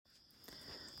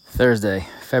Thursday,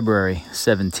 February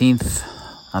 17th.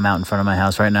 I'm out in front of my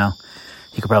house right now.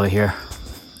 You can probably hear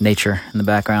nature in the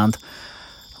background.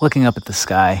 Looking up at the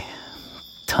sky,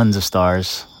 tons of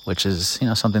stars, which is,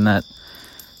 something that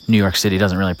New York City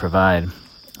doesn't really provide.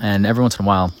 And every once in a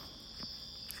while,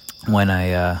 when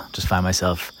I just find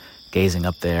myself gazing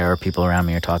up there, or people around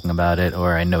me are talking about it,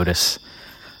 or I notice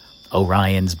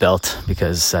Orion's belt,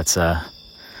 because that's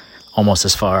almost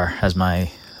as far as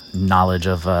my knowledge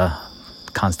of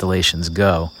constellations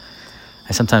go.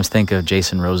 I sometimes think of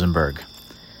Jason Rosenberg,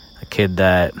 a kid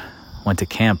that went to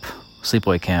camp,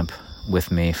 sleepaway camp,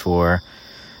 with me for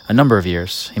a number of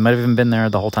years. He might have even been there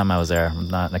the whole time I was there.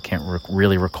 I can't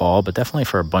really recall, but definitely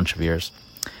for a bunch of years.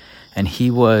 And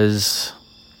he was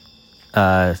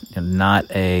not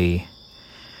an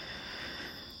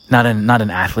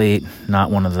athlete,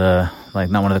 not one of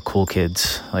the cool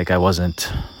kids. Like, I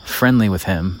wasn't friendly with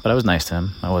him, but I was nice to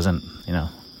him. I wasn't,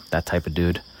 that type of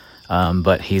dude.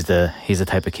 But he's the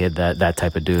type of kid that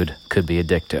type of dude could be a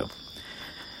dick to.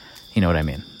 You know what I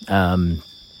mean?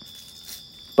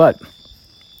 But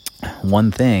one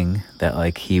thing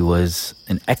that he was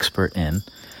an expert in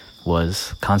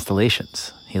was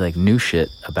constellations. He knew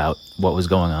shit about what was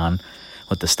going on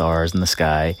with the stars in the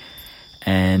sky.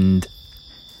 And,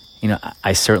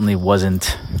 I certainly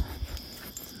wasn't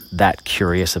that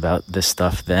curious about this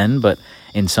stuff then, but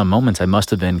in some moments I must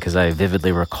have been, because I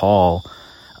vividly recall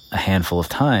a handful of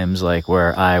times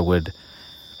where I would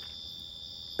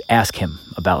ask him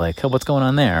about what's going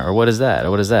on there, or what is that,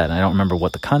 and I don't remember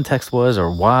what the context was, or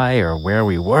why, or where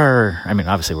we were. I mean,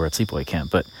 obviously we're at sleepaway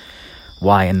camp, but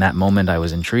why in that moment I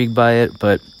was intrigued by it.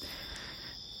 But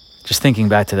just thinking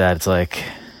back to that, it's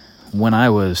when I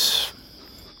was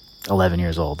 11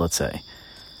 years old, let's say,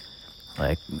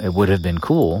 it would have been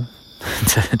cool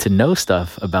to know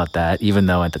stuff about that, even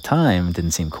though at the time it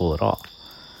didn't seem cool at all.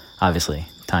 Obviously,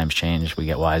 times change, we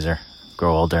get wiser,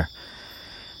 grow older,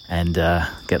 and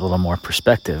get a little more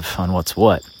perspective on what's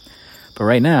what. But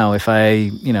right now, if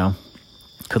I,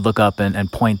 could look up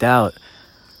and point out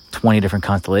 20 different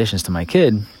constellations to my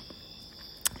kid,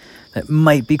 that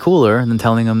might be cooler than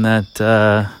telling him that,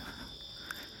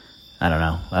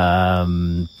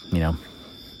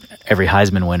 every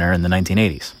Heisman winner in the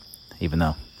 1980s, even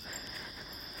though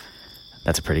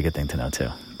that's a pretty good thing to know too.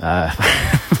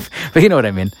 But you know what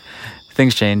I mean?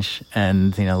 Things change,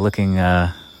 and, looking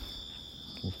up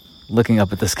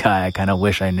at the sky, I kind of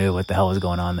wish I knew what the hell was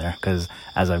going on there, because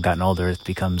as I've gotten older, it's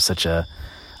become such a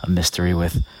mystery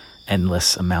with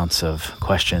endless amounts of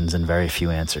questions and very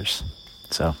few answers.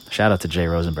 So shout out to Jay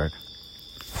Rosenberg.